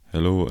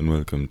Hello and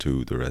welcome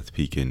to the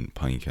Rathpeacon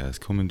Pintcast,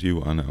 coming to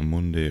you on a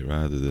Monday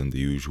rather than the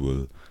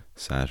usual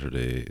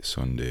Saturday,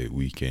 Sunday,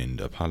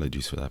 weekend.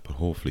 Apologies for that, but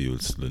hopefully you'll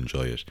still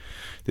enjoy it.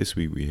 This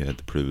week we had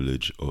the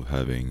privilege of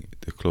having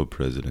the club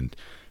president,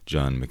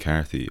 John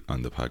McCarthy,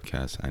 on the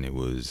podcast, and it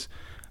was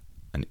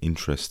an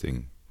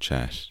interesting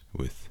chat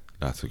with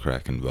lots of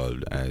crack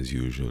involved as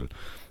usual.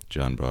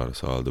 John brought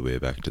us all the way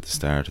back to the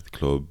start of the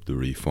club, the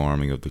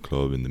reforming of the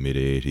club in the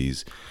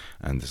mid-80s,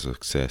 and the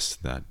success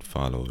that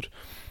followed.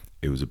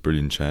 It was a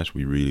brilliant chat.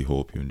 We really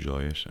hope you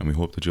enjoy it, and we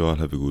hope that you all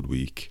have a good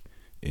week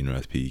in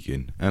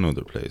Rathpeacon and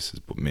other places,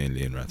 but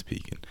mainly in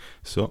Rathpeacon.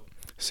 So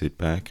sit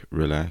back,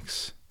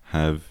 relax,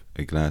 have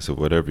a glass of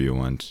whatever you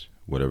want,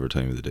 whatever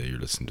time of the day you're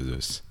listening to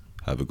this.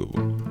 Have a good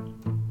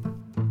one.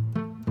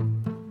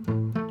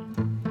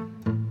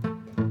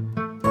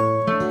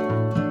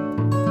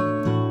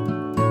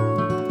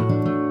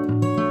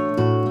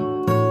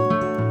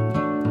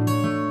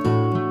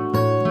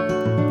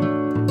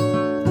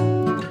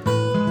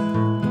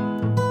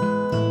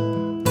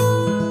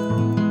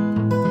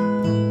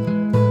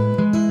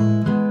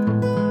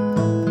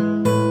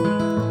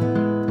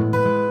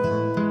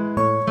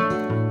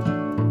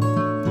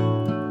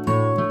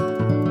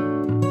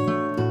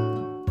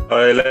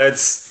 Alright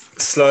lads,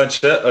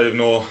 sláinte. I have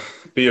no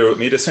beer with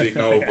me this week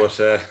now, but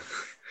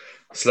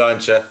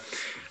sláinte.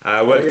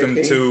 Welcome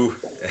to...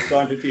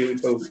 Sláinte to you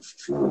too.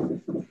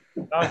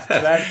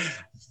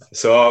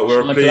 So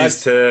we're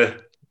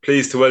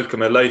pleased to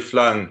welcome a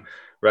lifelong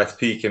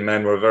Rathpeacon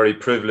man. We're very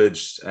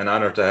privileged and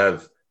honoured to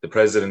have the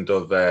president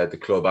of the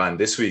club on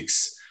this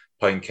week's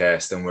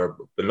Pintcast, and we've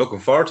been looking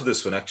forward to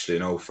this one actually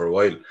now for a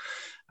while.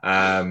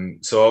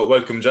 So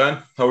welcome,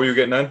 John. How are you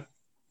getting on?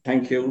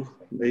 Thank you.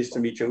 Nice to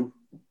meet you.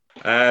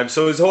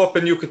 So I was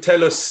hoping you could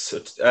tell us,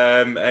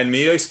 and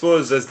me, I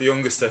suppose, as the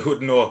youngest, I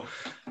wouldn't know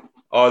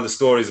all the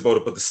stories about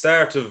it, but the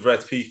start of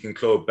Rathpeacon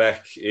Club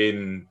back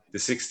in the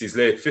 60s,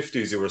 late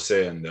 50s, you were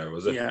saying there,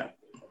 was it? Yeah.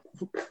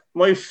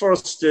 My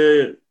first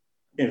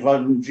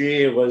involvement in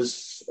G.A.A.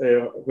 was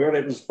where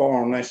I was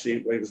born,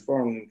 actually. I was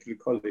born in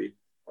Kilcully.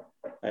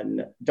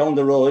 And down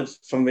the road,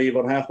 from me,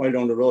 about half mile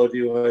down the road,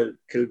 you had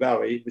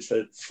Kilbarry, which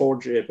had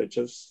 4 G.A.A.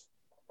 pitches.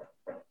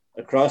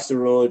 Across the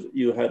road,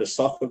 you had a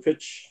soccer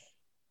pitch,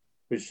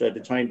 which at the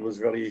time was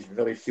very,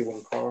 very few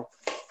in Cork.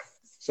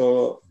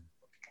 So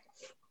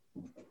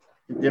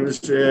there was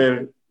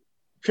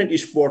plenty of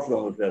sport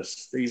around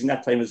this. In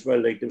that time as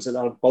well, like there was a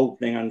lot of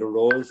boating on the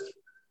road.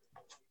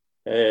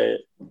 There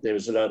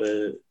was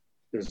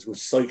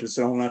cycles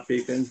around that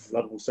weekend, a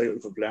lot of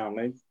cycles for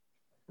Blarney.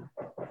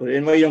 But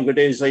in my younger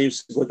days, I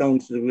used to go down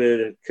to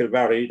the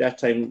Kilbarry. That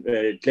time,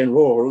 Glen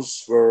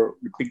Rovers were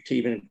the big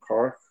team in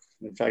Cork.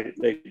 In fact,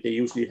 like they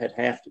usually had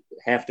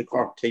half the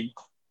Cork team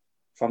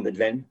from the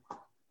Glen.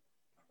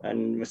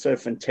 And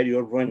myself and Teddy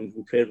O'Brien,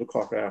 who played with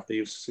Cork after,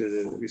 used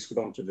to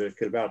go down to the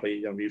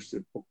Kilbarry and we used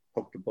to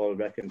puck the ball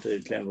back into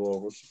Glen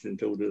Rovers,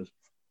 into the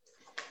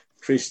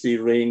Christie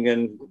ring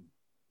and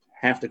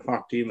half the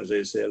Cork team, as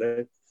they say.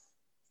 Like.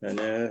 And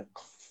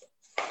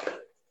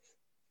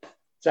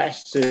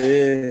that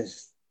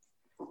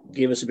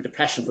gave us a bit of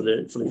passion for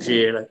the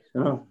G.A.A. Like,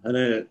 you know.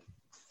 And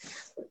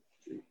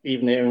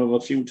even a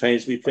few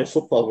times we played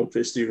football with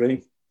Christie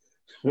ring.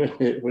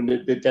 When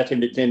that time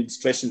the Glen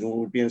dressing room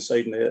would be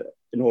inside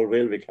an old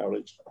railway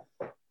carriage.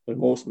 When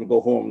most of them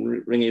go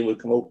home, Ringy would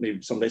come out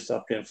and somebody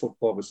start playing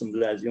football with some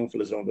lads, young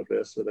fellas around the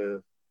place. So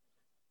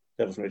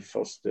that was my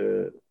first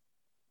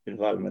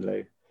involvement.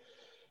 Like.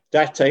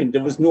 That time,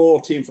 there was no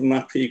team from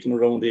Rathpeacon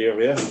around the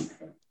area.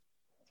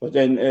 But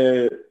then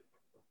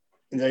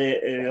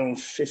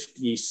around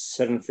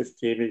 57,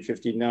 58,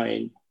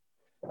 59,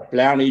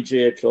 Blarney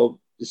J Club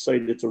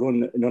decided to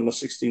run an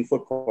under-16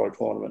 football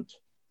tournament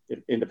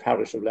in the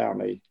parish of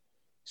Blarney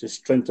to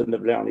strengthen the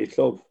Blarney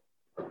club.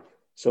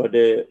 So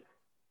they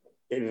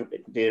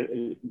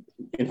invited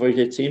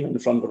a team in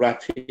from the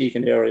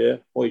Rathpeacon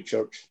area,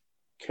 Whitechurch,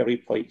 Kerry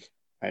Pike,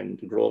 and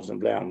the Groves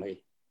and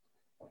Blarney.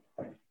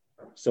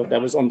 So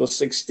that was under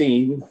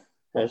 16,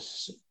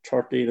 that's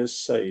 13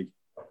 aside.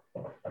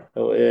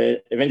 So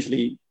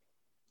eventually,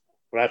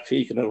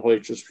 Rathpeacon and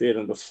Whitechurch played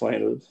in the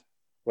final.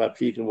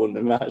 Rathpeacon won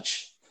the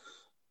match,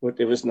 but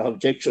there was an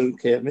objection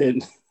came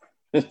in,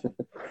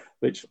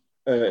 which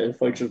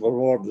Whitechurch were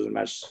awarded the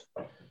match.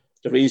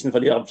 The reason for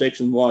the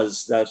objection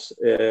was that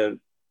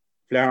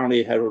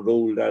Blarney had a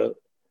rule that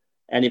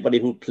anybody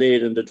who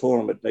played in the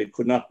tournament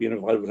could not be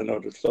involved with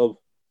another club.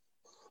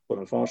 But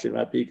unfortunately,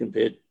 Rathpeacon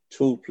paid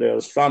 2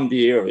 players from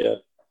the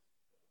area,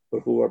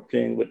 but who were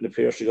playing with the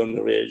Piercy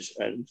underage,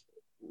 and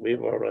we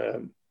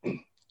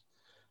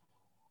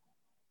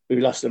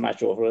lost the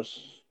match over it.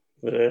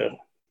 But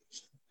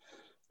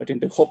I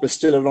think the cup is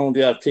still around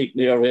the Rathpeacon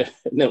area.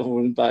 It never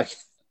went back.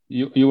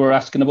 You were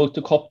asking about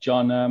the cup,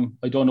 John.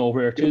 I don't know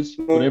where it is,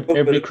 but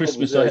every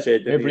Christmas,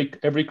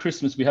 every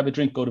Christmas we have a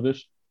drink out of it.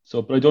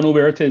 So, but I don't know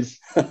where it is.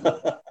 So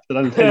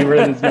I'll tell you where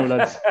it is now,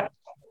 lads.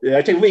 Yeah,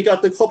 I think we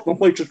got the cup and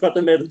Whitechurch got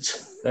the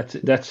medals.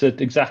 That's it,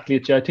 exactly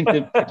it. Yeah, I think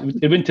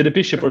it went to the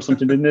bishop or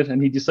something, didn't it?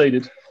 And he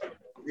decided.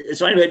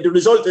 So anyway, the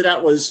result of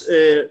that was,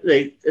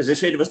 as I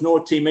said, there was no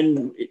team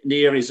in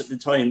the areas at the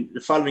time.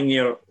 The following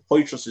year,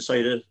 Poitras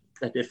decided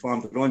that they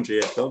formed their own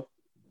G.A.A. club,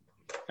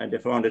 and they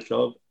formed a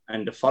club.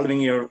 And the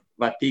following year,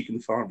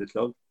 Rathpeacon formed a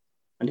club.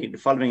 And the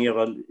following year,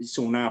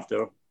 soon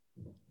after,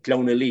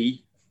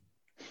 Clownellee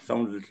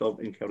founded a club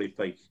in Kerry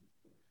Pike.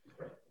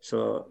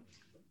 So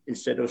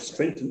instead of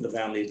strengthening the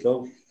family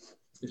club,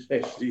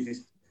 especially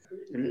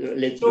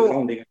led to the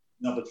founding of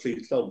another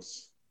 3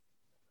 clubs.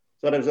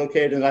 So that was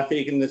okay. Then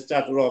Rathpeacon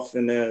started off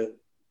in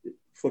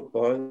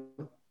football.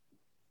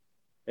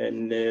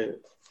 And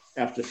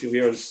after a few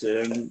years,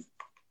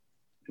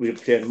 we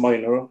played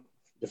minor.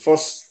 The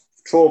first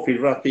trophy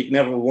Rathpeacon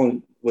ever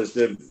won was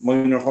the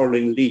Minor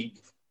Hurling League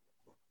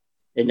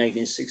in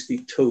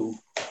 1962.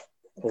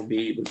 We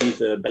beat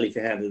the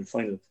Ballycahan in the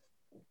final.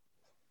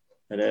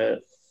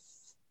 And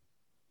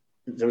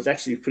there was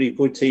actually a pretty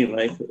good team,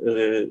 like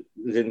in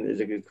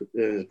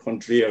the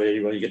country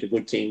area, when you get a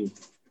good team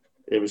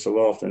every so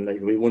often.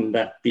 Like we won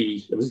that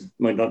B,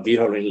 might not be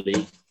Hurling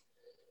League.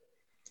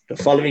 The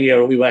following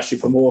year, we were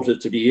actually promoted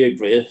to the A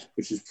grade,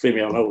 which is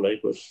Premier now,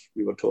 like, but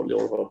we were totally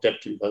over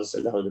depth because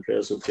a lot of the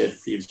players who played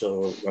fields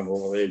were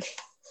over age.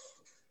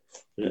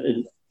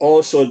 And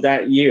also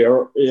that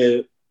year,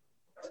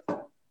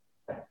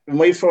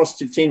 my first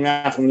team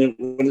after when I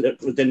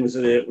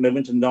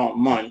went to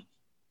Northmont,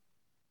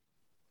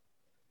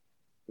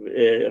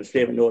 I was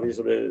playing with all these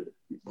other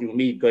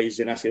meet guys,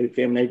 and actually we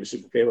played with neighbours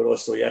who play with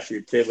us, so you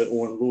actually played with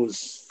Owen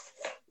Rose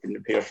in the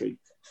Pear Street.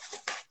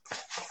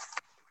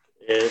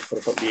 For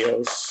a couple of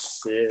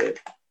years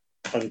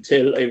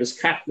until I was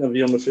captain of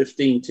the under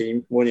 15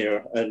 team one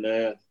year and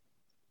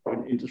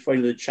went into the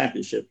final of the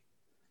championship.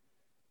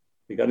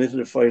 We got into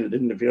the final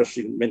in the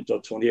Pearson mentor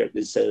Tony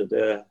Erkley said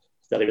that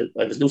I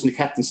was losing the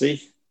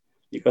captaincy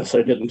because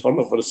I didn't turn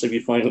up for the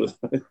semi-final.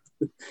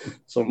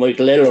 So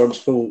Michael Ellard,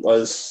 who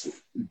was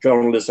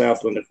journalist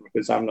after the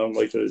examiner,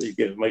 he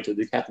gave Michael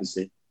the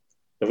captaincy.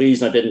 The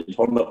reason I didn't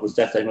turn up was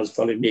that time I was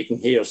probably making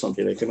hay or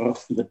something, like, you know.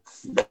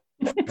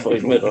 And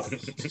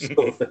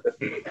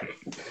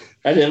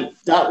then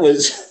that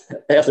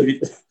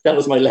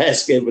was my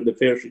last game with the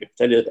Pearson, I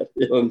tell you that.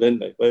 And then,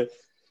 like, but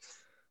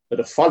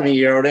the following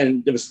year,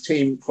 then there was a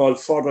team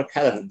called Father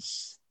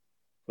Callaghan's.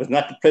 It was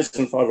not the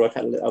present Father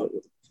Callaghan.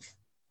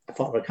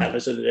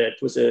 It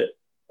was a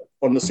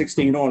under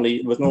 16 only.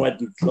 It was no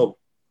adult club,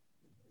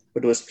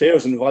 but there was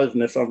players involved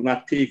in it from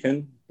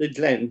Rathpeacon, the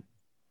Glen,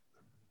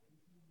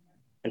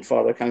 and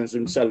Father Callaghan's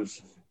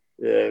themselves.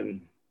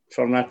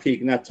 From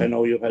Rathpeacon that time,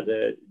 now you had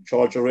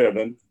George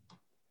O'Riordan,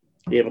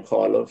 Liam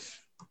McCarthy,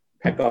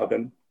 Pat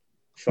Goggin,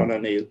 Sean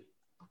O'Neill,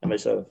 and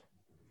myself.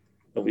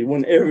 And we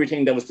won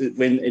everything that was to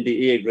win in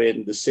the A grade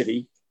in the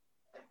city.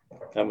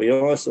 And we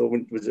also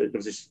went,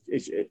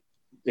 the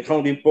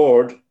county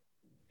board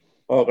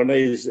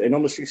organised an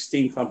under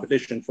 16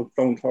 competition for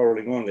ground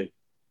hurling only,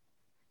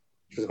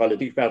 which was called the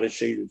Dick Barrett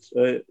Shield.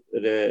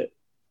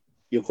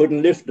 You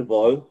couldn't lift the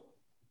ball,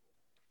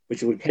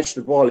 but you would catch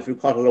the ball if you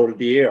caught it out of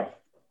the air.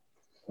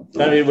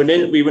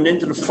 And we went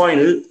into the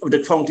final of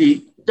the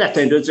county. That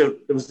time there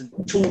was the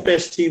 2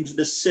 best teams in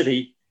the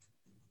city,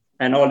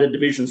 and all the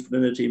divisions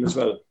within the team as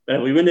well.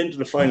 And we went into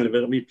the final of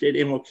it, and we played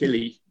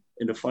O'Kelly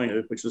in the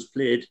final, which was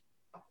played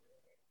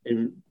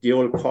in the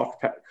old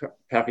Park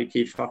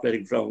Keith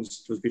Athletic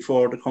Grounds. It was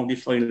before the county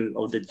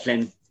final of the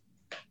Glen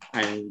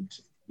and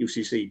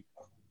UCC,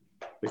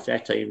 which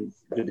that time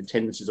did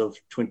attendances of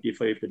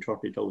 25 to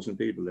 30,000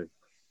 people. Like.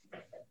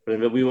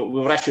 But we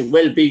were actually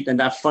well beat in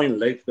that final,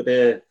 like,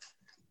 but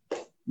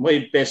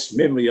my best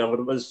memory of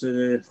it was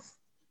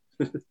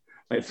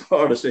my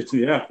father said to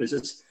me after,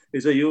 he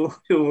said, you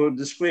were a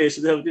disgrace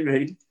in the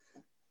rain.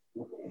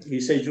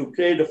 He said, you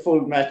played the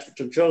full match with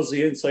your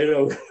jersey inside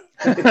out.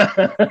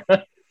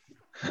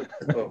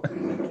 So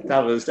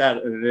that was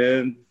that.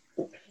 And,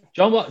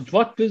 John,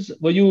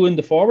 were you in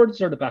the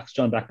forwards or the backs,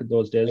 John, back in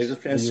those days? I was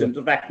playing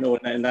centre back now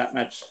in that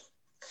match.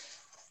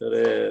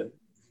 So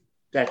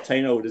that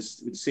time now, the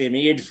same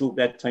age group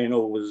that time now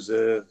was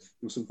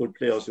some good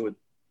players who had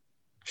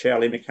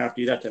Charlie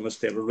McCarthy that time was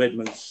playing with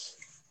Redmonds,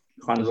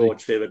 Con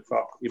Roach played with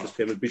Croc, he was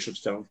playing with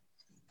Bishopstown.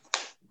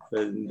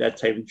 And that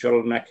time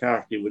Gerald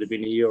McCarthy would have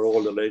been a year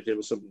older, like there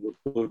was some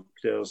good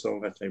players on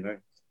that time, right?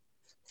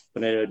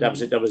 But that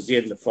was it, that was the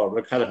end of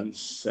Father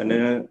Callaghan's.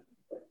 And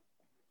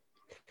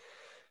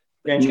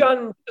then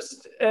John,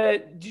 just,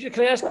 can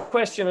I ask a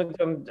question?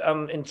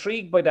 I'm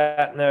intrigued by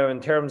that now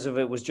in terms of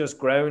it was just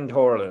ground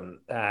hurling.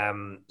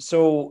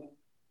 So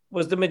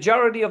was the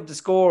majority of the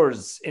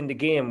scores in the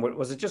game,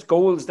 was it just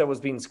goals that was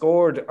being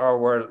scored, or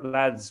were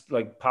lads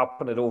like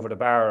popping it over the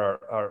bar,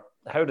 or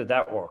how did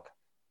that work?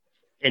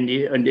 In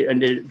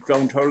the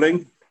ground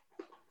hurling?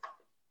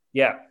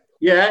 Yeah.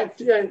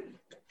 You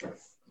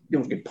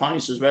would get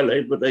points as well,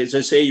 right? But as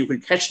I say, you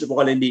could catch the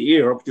ball in the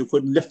air, but you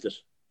couldn't lift it.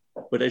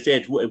 But I say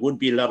it would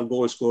be a lot of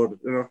goals scored,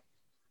 you know,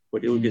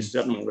 but you would get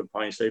certain amount of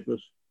points, right? But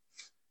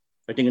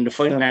I think in the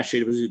final last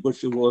year, there was a good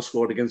few goals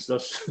scored against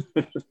us.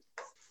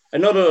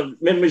 Another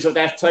memories of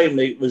that time,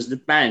 like, was the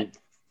band.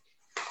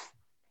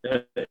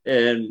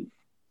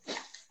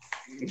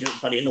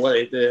 you know,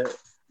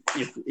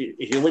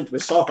 if you went to a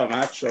soccer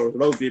match or a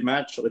rugby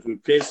match, or if you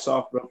played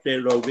soccer or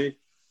played rugby,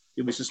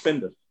 you'd be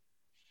suspended.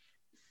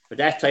 At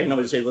that time, I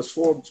would say it was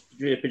 4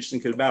 GAA pitches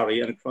in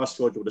Kilbarry and across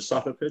the road with a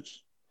soccer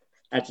pitch.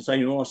 At the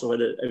time, you also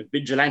had a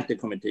vigilante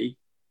committee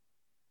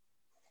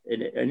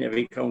in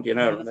every county in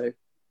Ireland, right?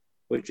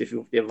 Which if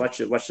you're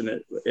watching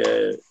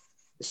a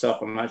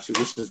soccer match, you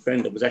was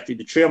suspended. It was actually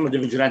the chairman of the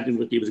vigilante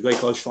committee was a guy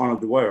called Sean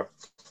Dwyer,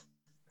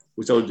 who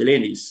was old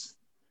Delaney's.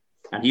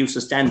 And he used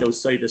to stand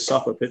outside the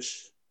soccer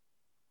pitch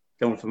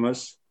down from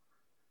us.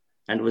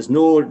 And there was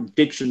no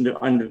diction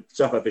on the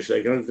soccer pitch,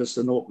 like, you know, just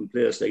an open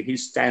place. Like, he'd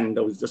stand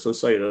just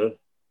outside of it.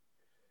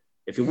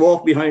 If you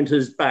walk behind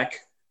his back,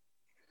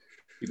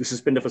 you could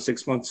suspend it for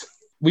 6 months.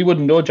 We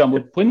wouldn't know, John,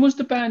 but when was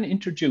the ban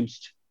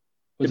introduced?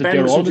 The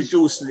ban was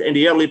introduced in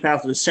the early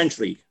part of the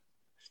century.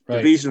 Right.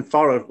 The reason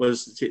for it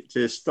was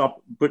to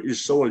stop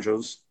British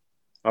soldiers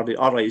or the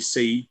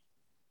RIC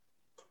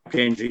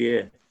playing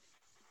G.A.A.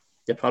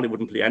 They probably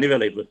wouldn't play anywhere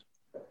like it.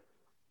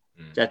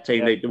 That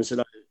time, like, there was a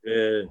lot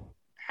of,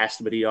 has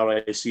to be the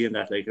RIC in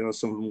that, like, you know,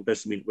 some of them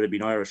would have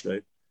been Irish,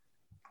 like.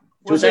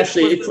 It was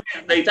actually,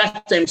 like,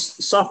 that time,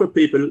 soccer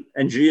people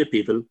and G.A.A.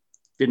 people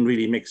didn't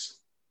really mix.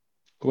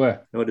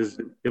 Where? You know,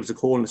 there was a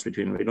coldness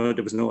between them. You know,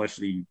 there was no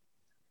actually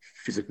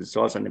physical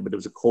assault on them, but there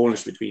was a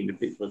coldness between the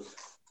people.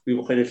 We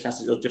were kind of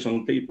classed as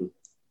different people.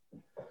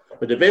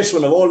 But the best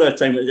one of all that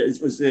time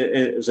was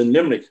in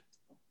Limerick.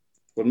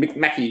 Well, Mick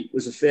Mackey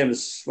was a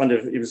famous one.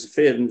 He was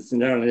famous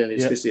in Ireland and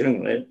he's Christy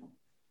Young, right?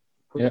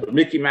 Yeah. But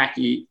Mickey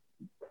Mackey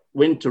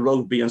went to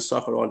rugby and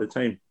soccer all the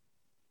time.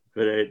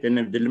 But then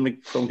the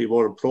Limerick County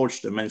Board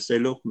approached him and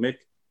said, "Look, Mick,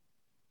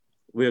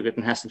 we're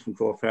getting hassled from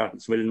Croke Park.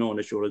 It's well known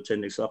that you're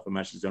attending soccer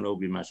matches and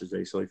rugby matches.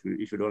 So if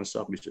you don't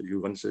stop me,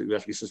 you're going to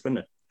be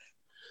suspended."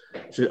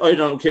 So I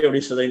don't care.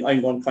 He said,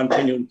 "I'm going to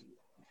continue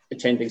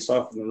attending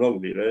soccer and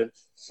rugby." Right?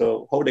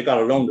 So how they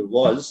got around it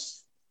was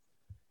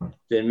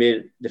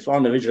they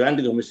formed a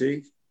vigilante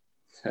committee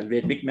and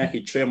made Mick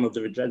Mackey chairman of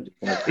the vigilante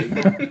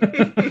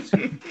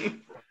committee.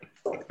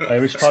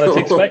 Irish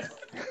politics, right?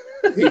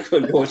 He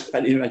could go to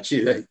any match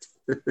he liked.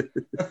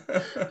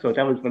 So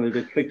that was one of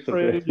the tricks of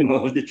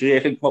the GAA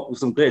came up with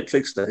some great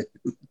tricks there.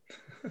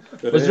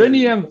 Was there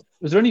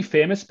any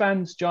famous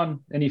bans,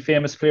 John? Any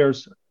famous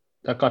players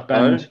that got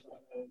banned?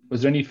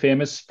 Was there any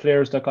famous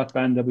players that got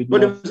banned that we know?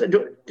 Well,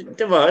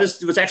 there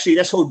was actually,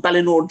 that's how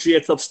Ballinor GAA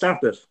Club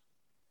started.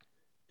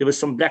 There was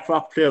some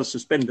Blackrock players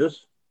suspended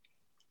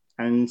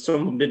and some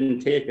of them didn't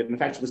take it. In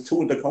fact, it was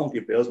 2 of the county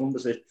players. One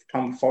was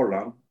Tom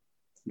Furlong,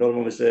 another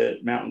one was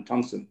Martin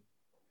Thompson,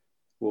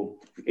 who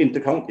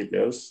inter-county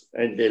players,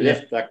 and they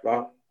left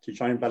Blackrock to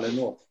join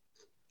Ballinor.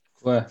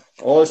 Wow.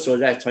 Also, at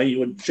that time,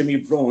 you had Jimmy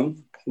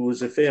Brown, who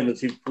was a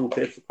famous, who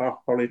played for Cork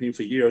Hurling team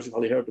for years. You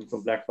probably heard him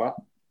from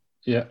Blackrock.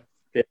 Yeah.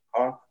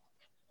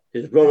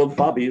 His brother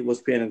Bobby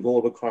was playing in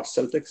goal with Cork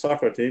Celtic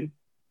soccer team,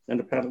 and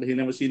apparently he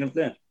never seen him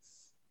play.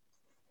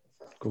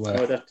 Wow.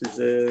 So that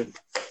is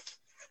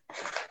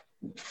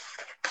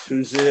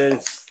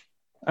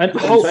and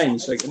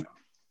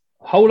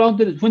how long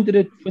did it? When did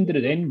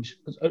it end?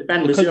 The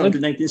ban was here until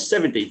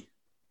 1970.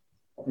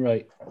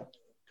 Right.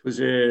 It was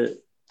the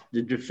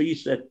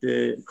defeat at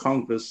the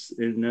Congress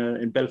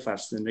in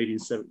Belfast in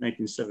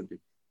 1970.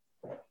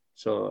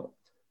 So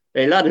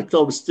a lot of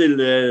clubs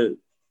still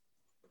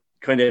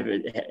kind of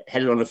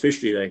held on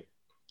officially. Like,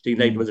 I think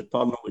there was a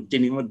problem with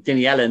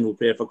Denny Allen, who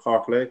played for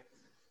Cork. Like,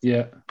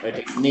 yeah, I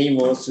think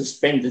Nemo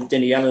suspended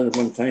Denny Allen at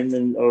one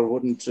time or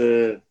wouldn't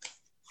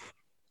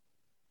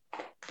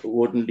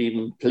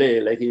even play.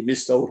 Like, he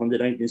missed out on the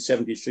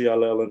 1973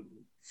 All-Ireland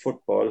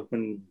football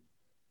when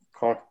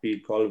Cork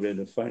beat Galway in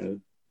the final.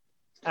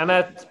 And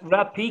at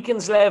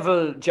Rathpeacon's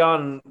level,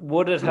 John,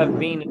 would it have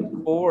been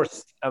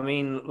enforced? I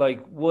mean,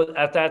 like,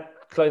 at that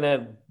kind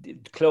of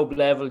club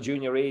level,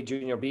 Junior A,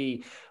 Junior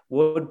B,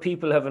 would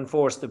people have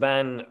enforced the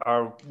ban,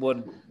 or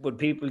would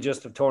people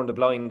just have turned a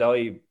blind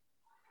eye?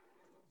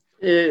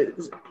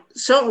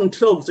 Certain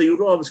clubs, you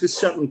would always get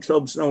certain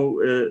clubs now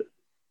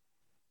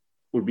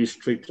would be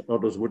strict,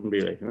 others wouldn't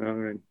be, like, you know what I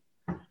mean?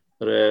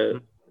 But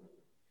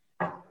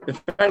in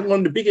fact, one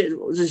of the biggest,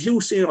 as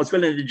you see, I was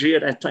well in the GAA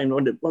at that time,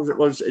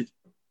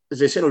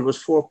 as I said, it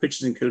was 4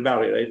 pitches in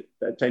Kilbarry, right?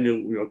 That time,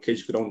 you know,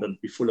 kids could only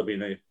be full of it,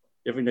 night.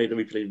 Every night that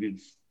we played,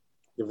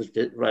 there was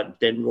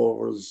Den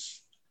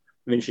Rovers,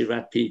 eventually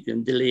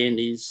Rathpeacon,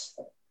 Delaney's.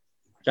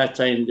 That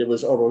time, there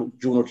was other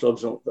junior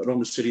clubs around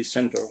the city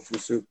centre who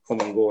used to come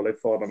and go, like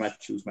Father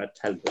Matthews, Matt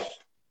Talbot.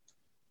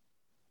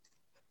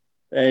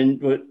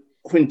 And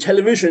when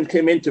television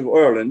came into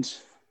Ireland,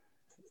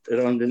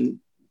 around the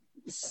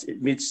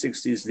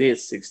mid-60s, late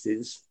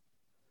 60s,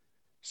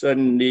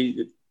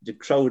 suddenly the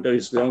crowd that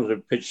was down the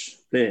pitch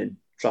playing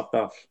dropped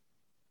off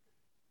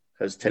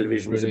because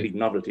television was a big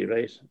novelty,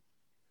 right?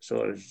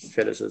 So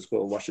fellas was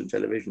go watching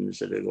television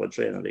instead of go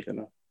training, like, you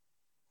know.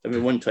 I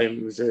mean, one time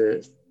it was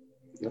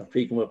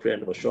Rathpeacon were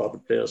playing with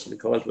short players, and they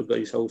called to a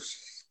guy's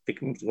house,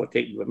 picking him to go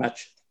take him to a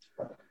match.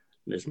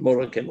 And his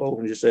mother came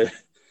over and just said,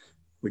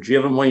 "Would you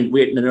ever mind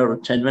waiting another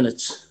 10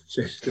 minutes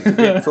to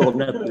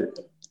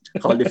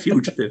called The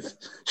Fugitive.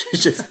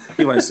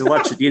 He wants to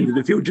watch at the end of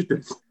The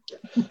Fugitive.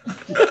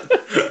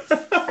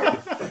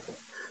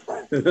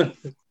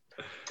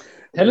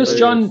 Tell us,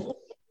 John,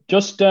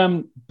 just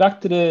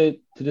back to the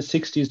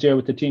 60s there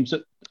with the team.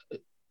 So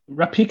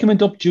Rathpeacon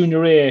went up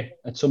Junior A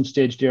at some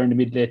stage there in the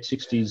mid-late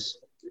 60s.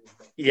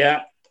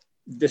 Yeah.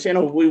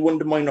 We won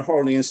the minor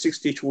hurling in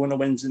 62 on a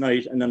Wednesday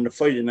night, and on the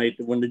Friday night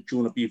they won the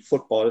Junior B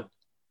football.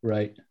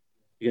 Right.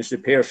 Against the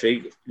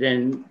Pershing.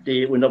 Then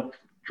they went up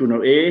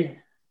Junior A,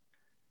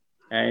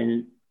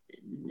 and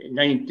in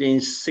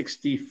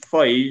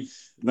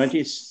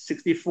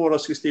 1964 or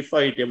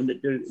 65, they went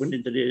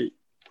into the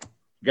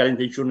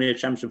Junior A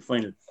Championship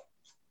final,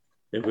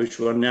 which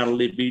were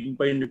narrowly beaten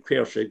by the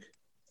Pershing.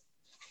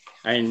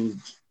 And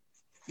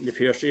the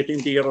Pershing,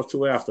 in the year or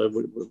two after,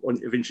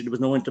 eventually there was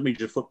no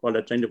intermediate football at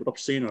that time, they were up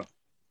senior.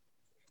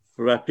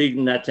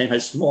 Rathpeacon that time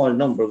had small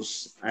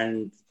numbers,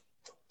 and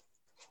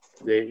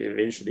they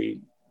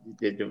eventually,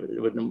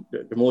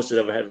 the most they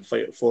ever had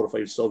 4 or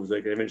 5 subs,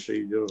 like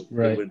eventually they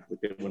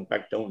went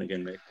back down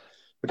again. Like.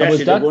 But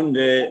actually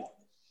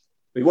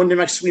we won the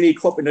McSweeney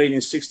Cup in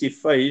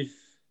 1965,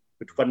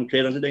 which wasn't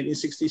played until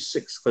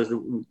 1966 because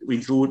we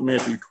drew it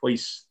maybe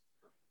twice.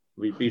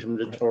 We beat them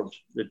the third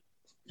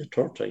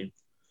time.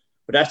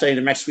 But that time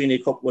the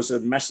McSweeney Cup was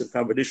a massive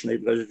competition,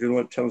 because you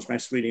know Terence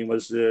McSweeney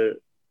was the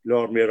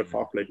Lord Mayor of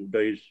Cork, like, who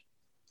died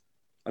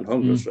on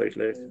hunger strike,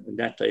 like, and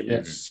that time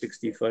in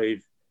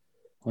 65.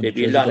 There'd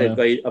be a lot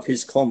of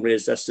his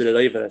comrades that's still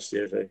alive at that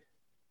stage, like.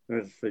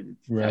 Around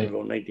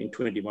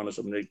 1921 or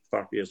something, like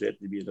 40 years later,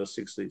 to be in the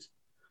 60s.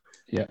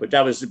 Yeah. But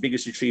that was the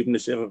biggest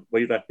achievement ever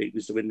by Rathpeacon,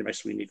 was to win the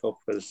McSweeney Cup,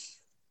 because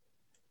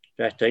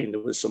that time there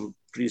was some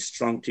pretty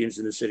strong teams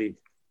in the city.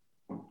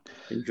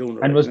 In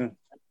junior, and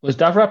was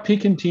that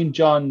Rathpeacon team,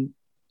 John,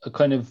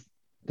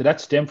 did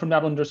that stem from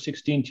that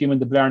under-16 team in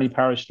the Blarney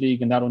Parish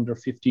League, and that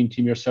under-15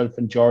 team yourself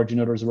and George and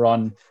others were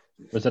on?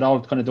 Was it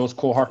all kind of those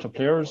cohort of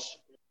players,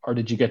 or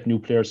did you get new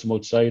players from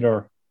outside?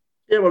 Or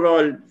they were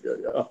all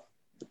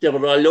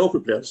local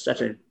players that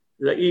time.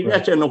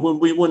 That time, when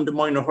we won the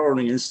minor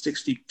hurling in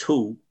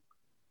 62,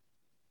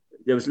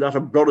 there was a lot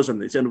of brothers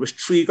on it. There was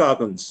 3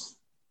 Goggins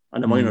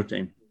on the minor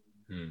team.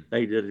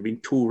 Like, there had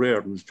been 2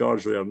 Reardons,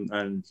 George Reardon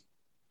and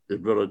his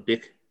brother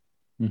Dick,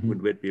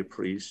 would be a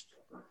priest.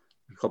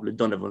 A couple of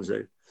Donovans.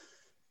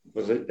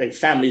 Like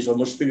families were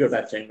much bigger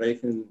that time, right?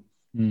 And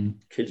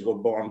kids were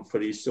born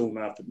pretty soon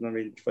after,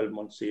 12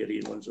 months,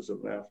 18 months or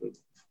something after the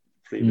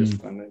previous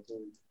one.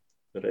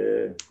 But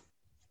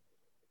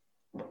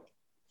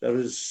that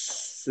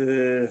was,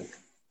 then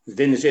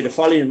they say the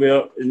following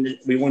year,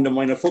 we won the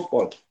minor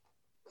football.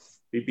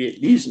 We beat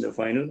Leeds in the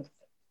final.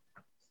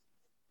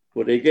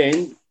 But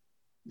again,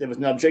 there was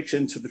an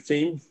objection to the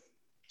team.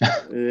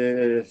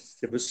 There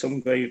was some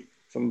guy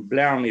from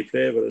Blarney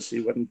played with us. He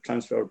wasn't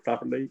transferred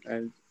properly,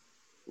 and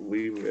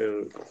we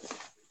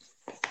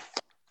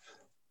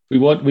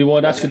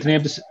won't ask you to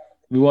name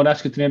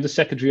the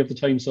secretary of the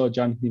time. So,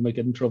 John, you might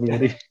get in trouble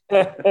with it.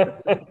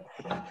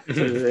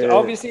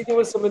 Obviously, there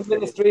was some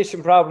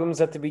administration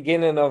problems at the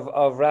beginning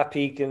of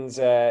Rathpeacon's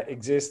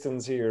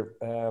existence here.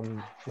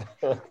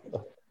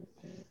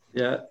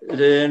 Yeah.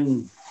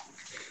 Then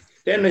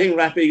I think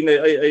Rathpeacon,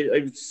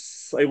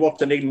 I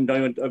worked in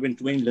England. I went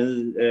to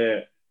England.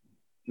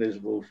 There's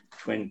about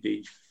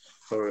 20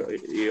 for a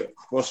year.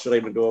 First year I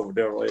went over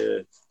there,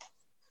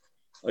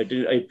 I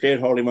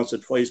played hurling once or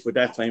twice, but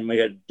that time I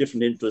had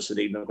different interests in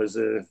England, because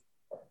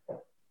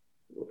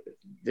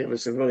there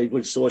was a very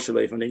good social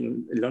life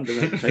in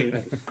London at the time.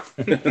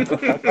 I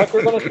thought you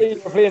were going to say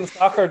you were playing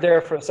soccer there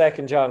for a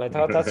second, John. I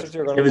thought that's what you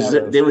were going to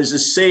say. There was a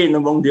saying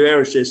among the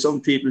Irish. Some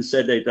people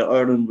said that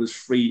Ireland was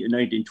free in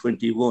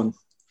 1921.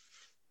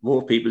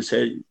 More people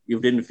said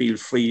you didn't feel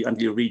free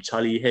until you reached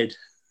Holyhead.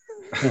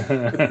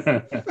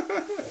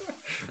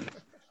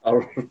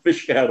 Or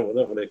Fishguard or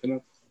whatever, like, you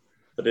know.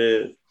 But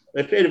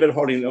I played a bit of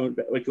hurling. I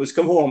was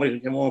come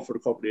home for a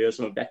couple of years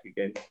and I'm back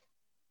again.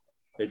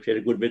 I played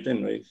a good bit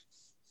then, right?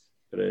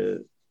 But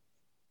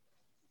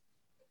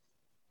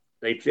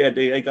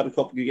I got a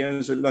couple of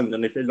games in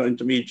London. I played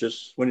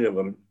intermediates, one of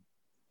them.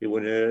 He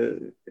won a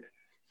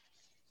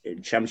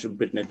championship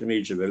Britain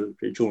intermediate, well,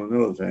 played 2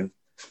 another time.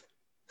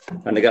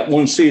 And I got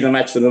one senior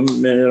match for them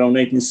around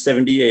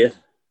 1978.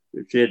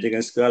 We played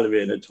against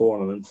Galway in a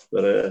tournament.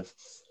 But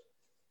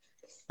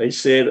I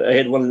said I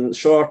had one of the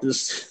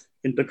shortest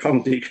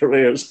inter-county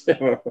careers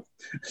ever.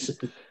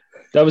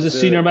 That was a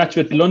senior match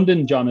with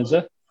London, John, is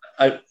it?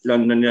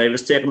 London, I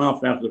was taken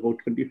off after about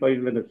 25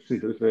 minutes. I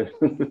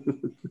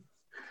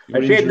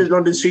played the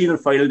London senior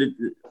final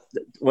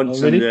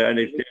once, and I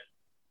played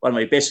one of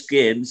my best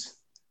games.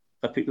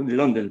 I picked on the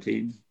London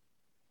team.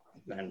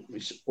 And we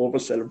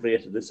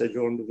over-celebrated this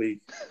during the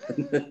week.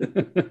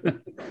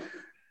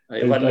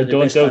 I won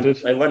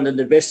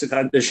the best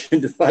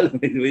competition the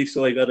following week,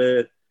 so I got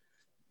a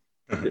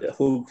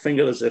hook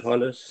finger, as they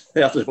call it,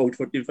 after about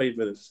 45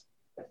 minutes.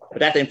 But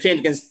that time, playing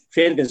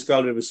against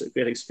Galway was a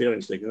great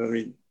experience. Like, you know what I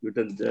mean? We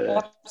did,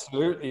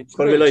 absolutely.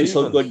 Couldn't realise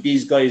how good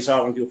these guys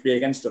are when you play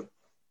against them.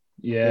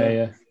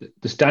 Yeah.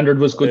 The standard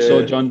was good,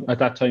 so John, at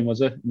that time, was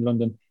it, in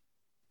London?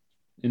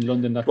 in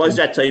London. It was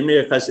that time,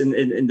 yeah, because in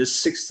the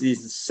 60s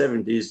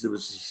and 70s, there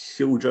was a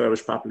huge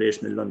Irish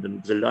population in London.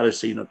 There was a lot of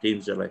senior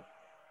teams there, like,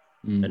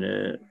 and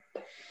there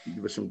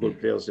were some good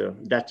players there.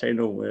 That time,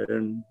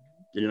 the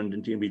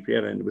London team we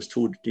played in, there was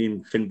two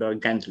teams, Finbar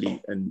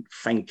Gantley and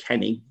Frank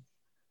Canning.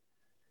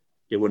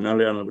 They were not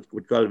learning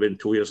with Galvin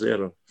 2 years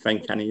later.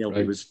 Frank Canning,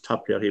 he was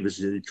top player. He was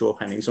Joe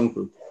Canning's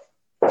uncle.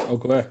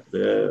 Okay.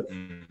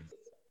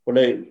 But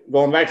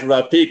going back to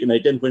Rathpeacon, I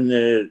think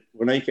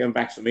when I came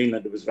back from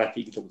England, it was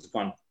Rathpeacon was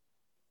gone.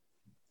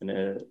 And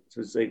it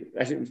was like,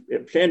 actually,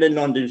 playing in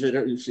London, I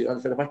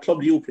said, what club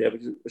do you play? I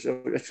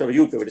said, what club do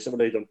you play? They said,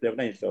 well, I don't play with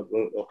any club.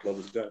 Our club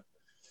was gone.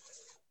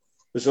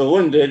 So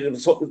one day,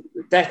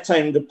 that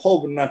time, the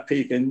pub in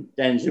Rathpeacon,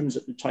 Dan Jim's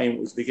at the time,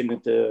 was beginning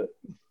to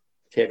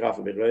take off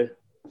a bit, right?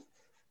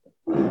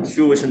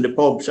 Few of us in the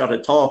pub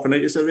started talking,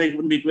 and I said, it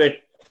wouldn't be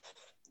great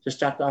to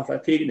start off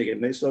Rathpeacon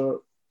again. And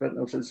so, like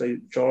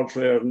George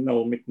Ware,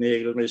 Mick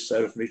Nagle,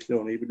 myself, Mick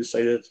Clooney, we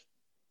decided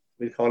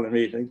we'd call a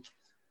meeting.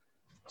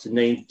 It's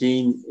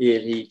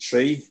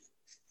 1983,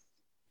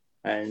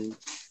 and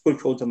good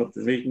crowd turned up to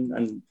the meeting,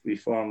 and we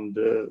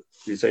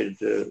decided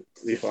to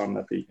reform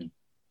Rathpeacon.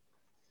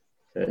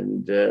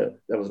 And that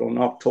was around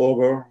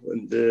October,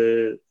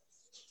 and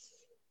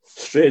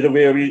straight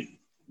away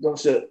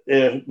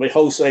my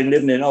house I'm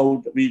living in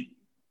now, we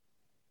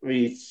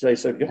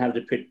decided we have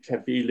the pitch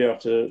field there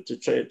to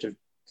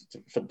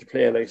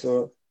play, like,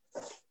 so.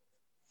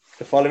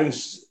 The following,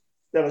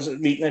 there was a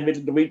meeting in the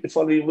middle of the week. The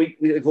following week,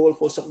 we had a goal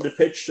post up on the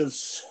pitch.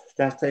 There's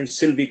that time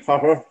Sylvie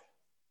Cotter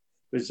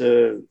was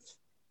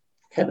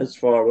Kenneth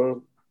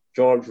Farrell,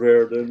 George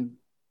Reardon,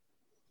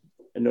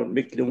 and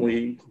Mick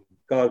Louis,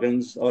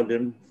 Goggins, all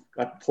them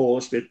got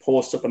posts. We had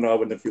posts up and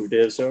all in a few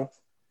days there.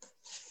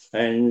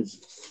 And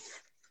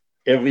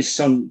every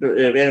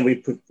Sunday, we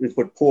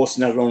put posts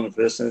in that around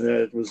for this, and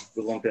it was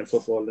one playing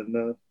football.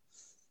 And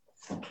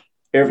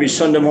every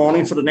Sunday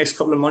morning for the next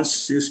couple of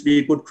months, there used to be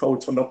a good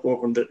crowd turned up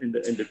over in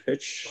the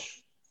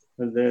pitch.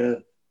 And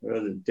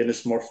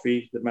Dennis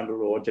Murphy, the man of the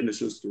road,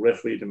 Dennis was the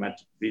referee. The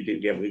match we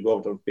did get, we go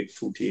over to pick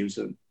two teams,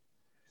 and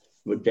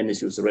but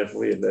Dennis was the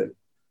referee. And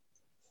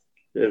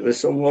there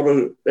was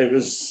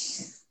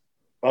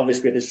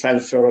obviously this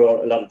transfer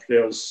a lot of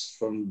players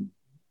from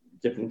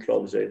different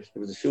clubs. There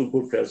was a few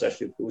good players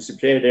actually who used to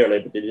play there,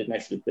 like, but they didn't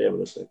actually play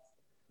with us. Like.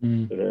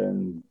 But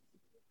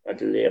at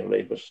the later,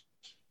 like, but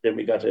then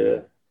we got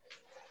a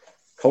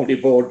county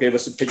board gave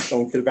us a pitch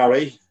down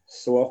Kilgarry,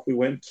 so off we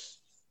went.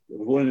 We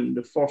won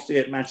the first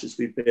 8 matches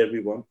we played,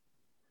 we won.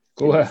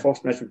 The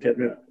first match we played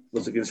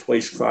was against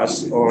White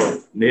Cross or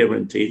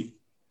neighbouring team,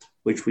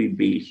 which we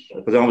beat.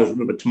 Because I always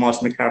remember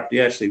Thomas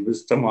McCarthy, actually, it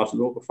was Thomas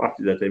local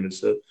party that time, and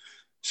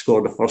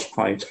scored the first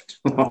point.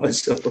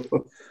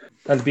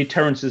 That'd be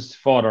Terence's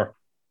father.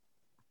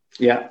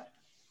 Yeah.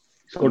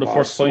 Scored the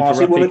first point for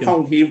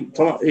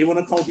Rathpeacon. He won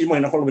a county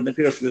minor hurling in the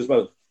Pearson as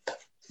well.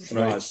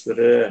 Right. But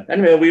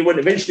anyway, we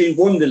eventually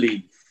won the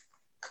league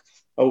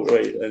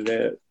outright.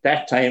 And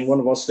that time, one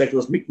of our selectors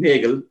was Mick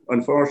Nagle.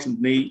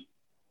 Unfortunately,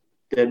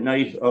 the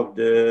night of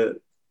the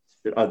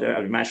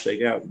match,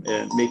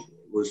 Mick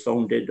was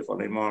found dead the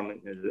following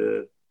morning. And,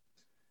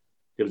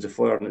 there was a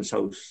fire in his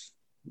house,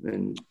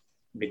 and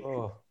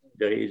Mick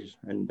died,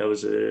 and that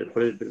was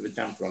put a bit of a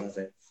damper on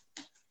it.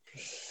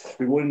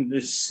 We won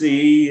the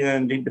C,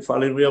 and in the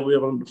following year we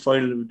were on the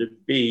final of the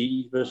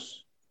B, but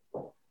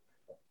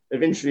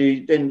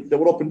eventually then they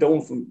were up and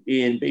down from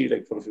A and B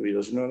like for a few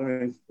years, you know what I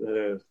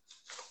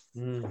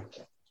mean?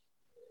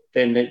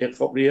 Then a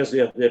couple of years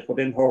they put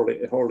in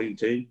a hurling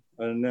team,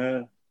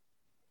 and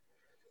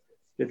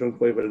they done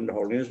quite well in the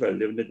hurling as well.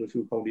 They did a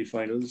few county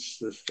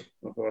finals.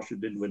 Of course, they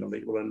didn't win them.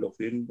 They were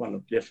unlucky in one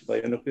of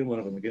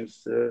them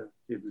against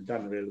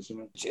Danville or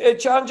something.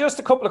 John, just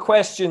a couple of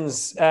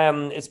questions.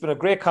 It's been a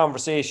great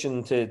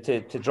conversation to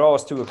draw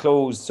us to a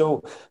close.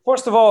 So,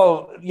 first of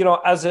all,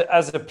 as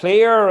a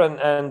player,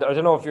 and I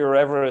don't know if you're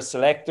ever a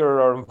selector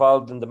or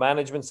involved in the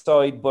management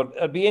side, but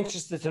I'd be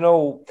interested to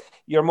know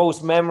your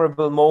most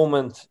memorable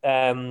moment,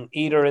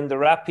 either in the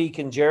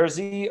Rathpeacon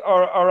jersey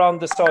or on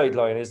the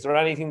sideline. Is there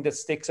anything that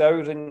sticks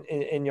out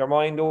in your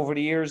mind over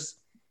the years?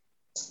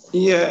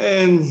 Yeah,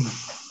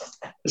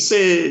 I'd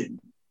say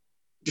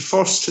the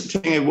first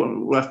thing I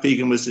won with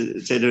Rathpeacon was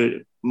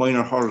the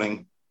minor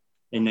hurling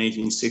in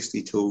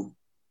 1962.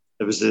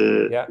 It was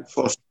the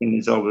first thing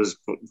that's always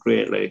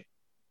great, like,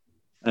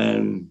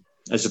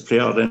 as a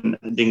player. Then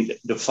I think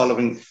the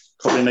following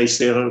couple of nights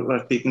later,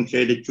 Rathpeacon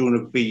played the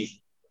Junior B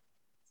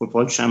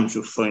Football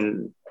Championship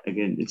final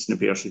again. It's in the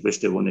Pearson, which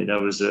they won it.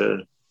 That was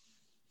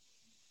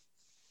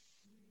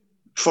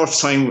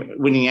first time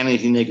winning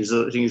anything. I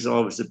think it's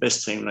always the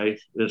best time, right?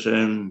 But,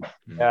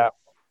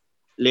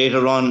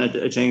 later on,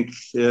 I think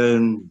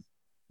when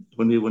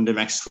we won the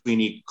Max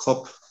Sweeney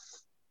Cup,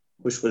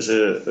 which was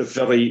a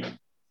very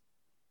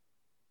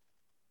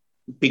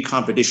big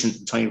competition at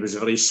the time, it was a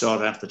very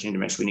sought after thing, the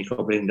Max Sweeney Cup.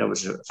 I think that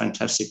was a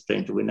fantastic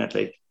time to win that,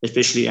 like,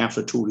 especially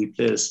after 2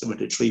 replays, with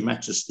the 3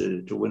 matches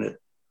to win it.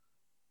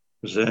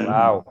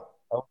 Wow,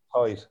 how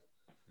tight.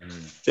 Who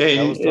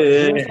was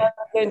that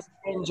against,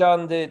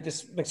 John?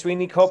 This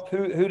McSweeney Cup.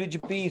 Who did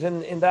you beat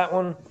in that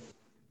one?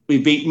 We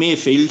beat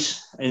Mayfield,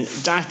 and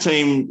that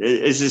time,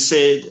 as I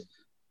said,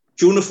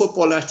 junior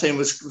football that time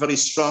was very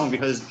strong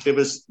because there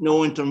was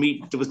no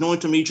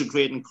intermediate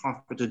grade in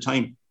Cork at the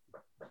time,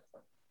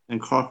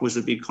 and Cork was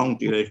a big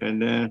county, like,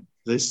 and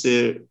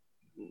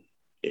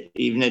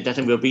even at that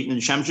time we were beaten in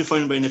the championship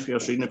final by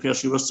Rathpeacon.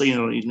 Rathpeacon was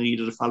senior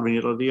either the following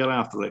year or the year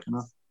after, like, you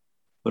know.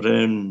 But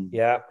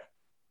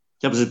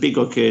that was a big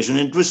occasion.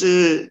 It was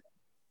there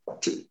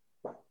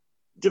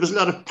was a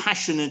lot of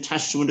passion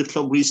attached to when the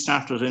club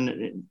restarted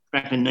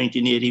back in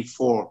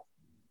 1984.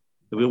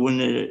 We won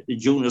the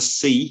Junior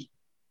C,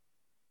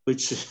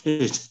 which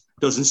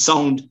doesn't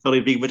sound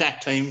very big, but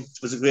that time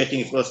it was a great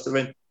thing for us to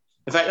win.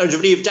 In fact, I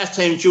believe that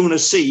time Junior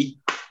C,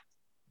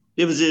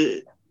 there was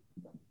a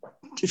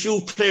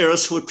few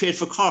players who had played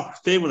for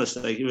Cork played with us.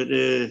 Like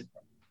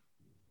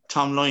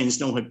Tom Lyons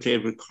now had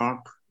played with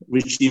Cork.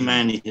 Richie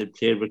Manny had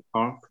played with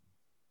Cork.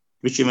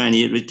 Richie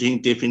Manny, I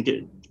think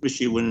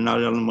Richie won an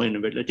All-Ireland minor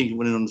medal. I think he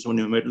won an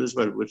Under-20 medal as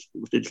well with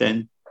the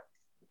Glen.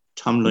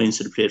 Tom Lyons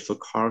had played for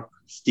Cork.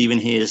 Stephen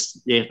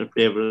Hayes later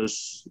played with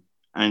us,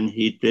 and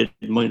he played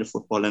minor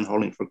football and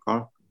hurling for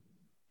Cork.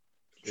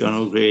 John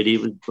O'Grady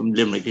was from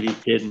Limerick. He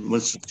played in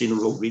Munster Senior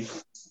Rugby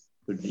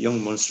with the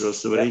young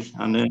Munsters already.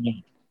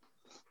 And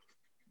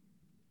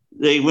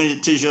they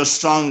went to just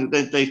strong.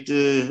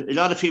 A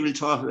lot of people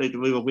thought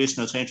we were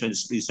wasting our time trying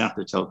to restart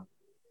the club.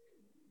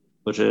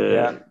 But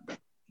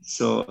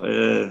so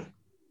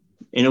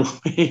in a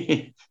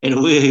way,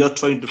 you're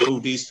trying to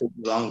prove these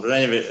people wrong. But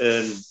anyway,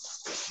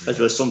 that's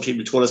what some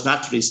people told us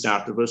not to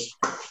restart it. But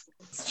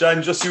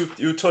John, just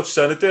you touched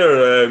on it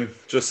there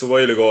just a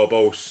while ago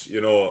about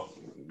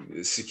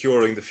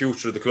securing the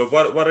future of the club.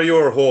 What are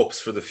your hopes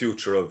for the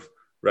future of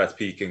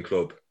Rathpeacon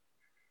Club?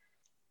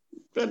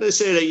 But I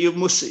say that you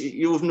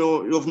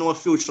have no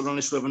future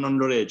unless you have an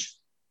underage,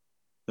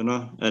 you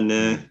know. And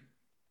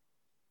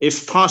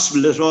if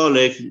possible at all,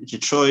 like to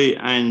try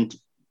and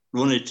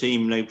run a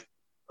team like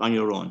on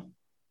your own,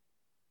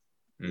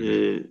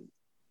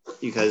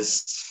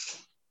 because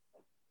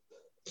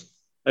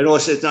I know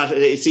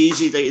it's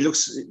easy. Like it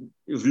looks,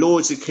 you've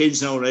loads of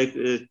kids now, like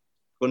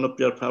going up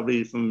there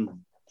probably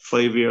from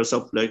 5 years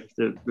up, like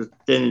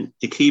then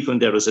to keep them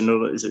there is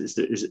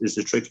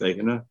the trick, like,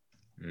 you know.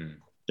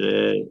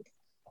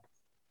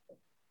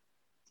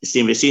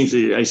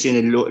 I've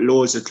seen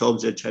loads of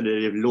clubs that tell you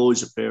they have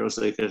loads of players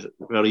like at a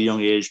very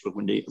young age, but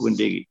when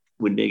they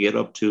get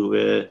up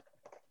to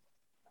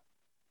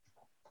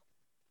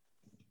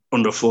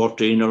under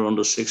 14 or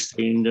under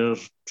 16, they're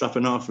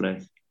dropping off.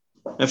 Like,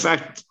 in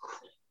fact,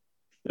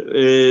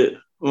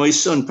 my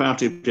son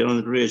partly played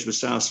underage with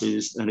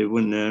Sarsleys, and they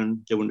won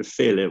the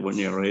Fail 1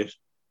 year, right?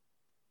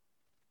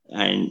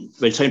 And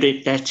by the time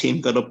that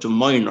team got up to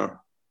minor,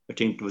 I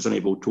think there was only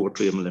about 2 or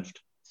 3 of them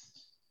left.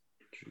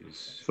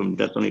 From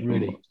that only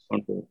really?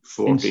 From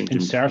 14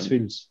 in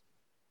Sarsfields.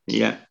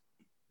 Yeah.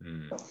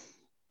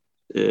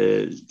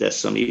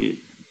 That's only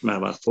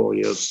about 4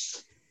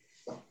 years.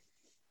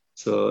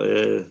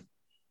 So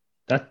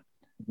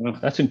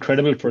that's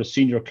incredible for a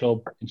senior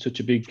club in such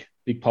a big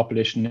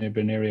population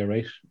neighbouring area,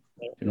 right?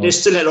 You know, they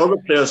still had other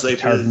players like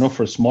it's hard enough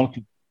for a small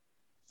club.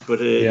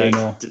 But I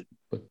know.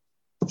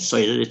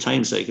 Side of the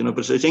times, like, you know.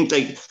 But I think,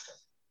 like,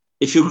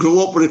 if you grow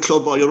up with a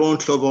club or your own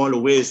club all the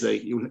ways,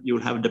 like,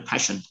 you'll have the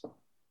passion,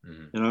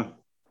 you know.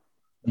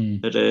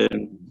 But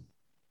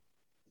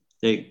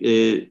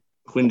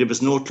when there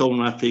was no club in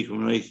Rathpeacon,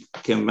 when I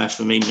came back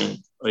from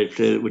England, I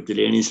played with the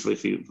Delaney's for a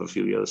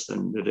few years,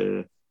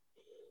 and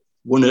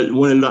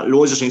won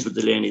loads of things with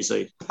the Delaney's,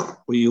 like,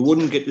 but you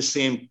wouldn't get the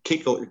same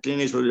kick out. The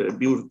Delaney's were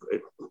beautiful,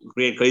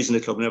 great guys in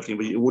the club and everything,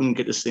 but you wouldn't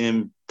get the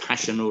same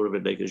passion out of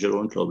it, like, as your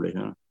own club, like, you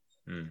know.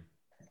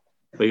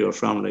 Where you're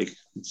from, like,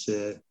 it's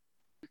there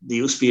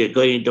used to be a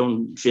guy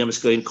famous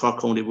guy in Cork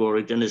County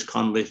Board, Dennis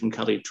Conway from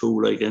Kerry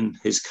too, like, and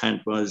his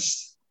cant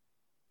was,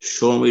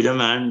 "Show me the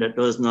man that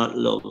does not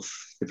love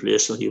the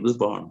place where he was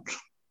born."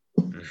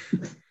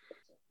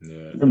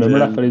 Remember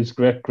that, but he's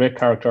great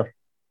character.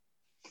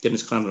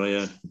 Dennis Conway,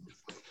 yeah.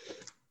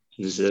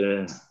 He's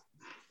a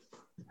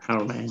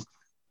hard man.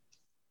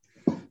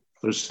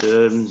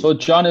 So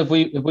John, if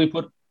we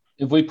put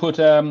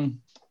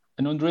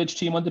an underage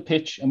team on the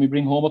pitch and we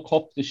bring home a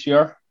cup this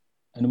year,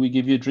 and we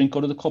give you a drink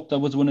out of the cup that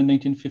was won in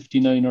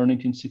 1959 or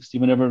 1960,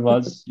 whenever it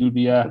was, you'll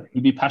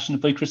be passionate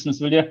by Christmas,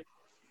 will you?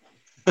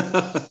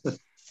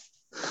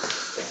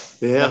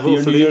 Yeah, hopefully.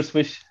 Your New Year's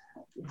wish.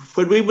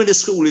 When we went to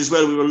school as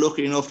well, we were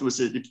lucky enough. There was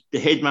the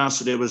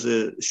headmaster there was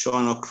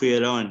Sean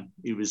O'Creadon.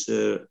 He was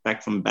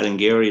back from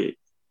Ballingeary,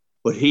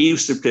 but we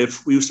used to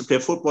play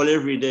football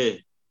every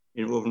day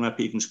over in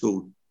Rathpeacon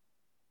School,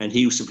 and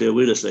he used to play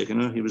with us, like, you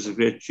know. He was a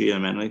great GA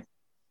man, like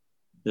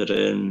that.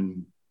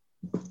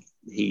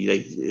 He,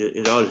 like,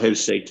 it all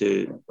helps, like,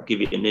 to give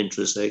you an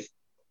interest, like,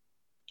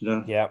 you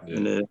know. Yeah.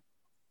 And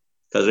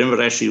because I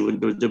remember actually when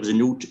there was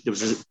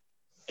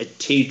a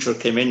teacher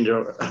came in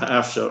there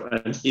after,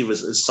 and he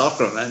was a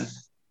soccer man,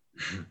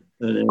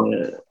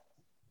 and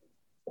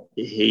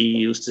he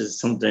used to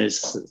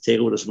sometimes take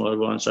out a small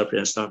ball and start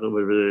playing soccer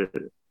with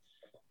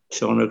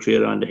Sean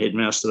O'Crear on the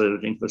headmaster,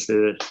 I think, but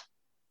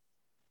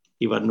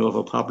he wasn't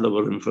over popular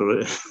with him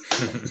for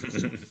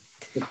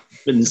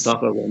playing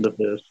soccer around the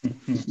place.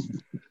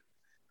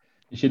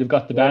 You should have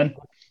got the ban.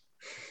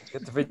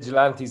 Get the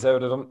vigilantes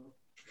out of them.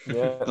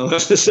 Yeah.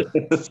 But,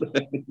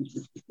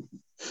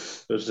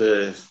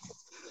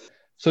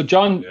 so,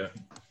 John,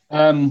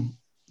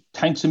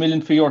 thanks a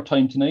million for your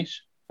time tonight.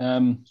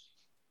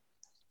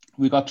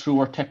 We got through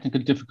our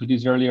technical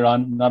difficulties earlier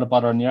on, not a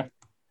bother on you.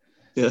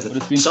 Yeah. But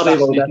it's been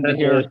fascinating to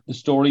hear the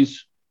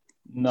stories.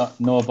 No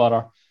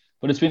bother.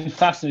 But it's been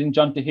fascinating,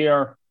 John, to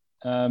hear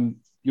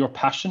your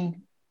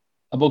passion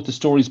about the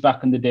stories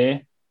back in the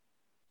day.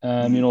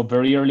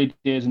 Very early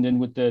days, and then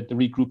with the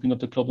regrouping of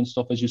the club and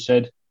stuff, as you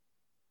said.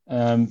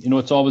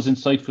 It's always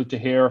insightful to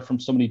hear from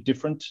somebody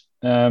different.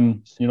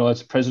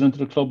 As president of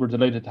the club, we're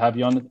delighted to have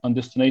you on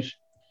this tonight.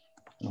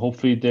 And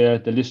hopefully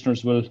the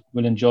listeners will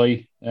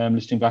enjoy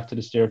listening back to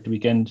this there at the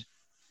weekend.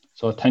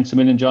 So thanks a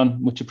million,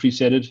 John. Much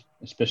appreciated,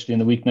 especially in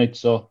the weeknight.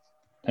 So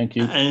thank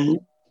you. And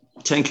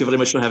thank you very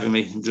much for having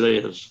me.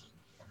 Delighted.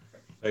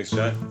 Thanks,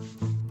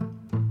 John.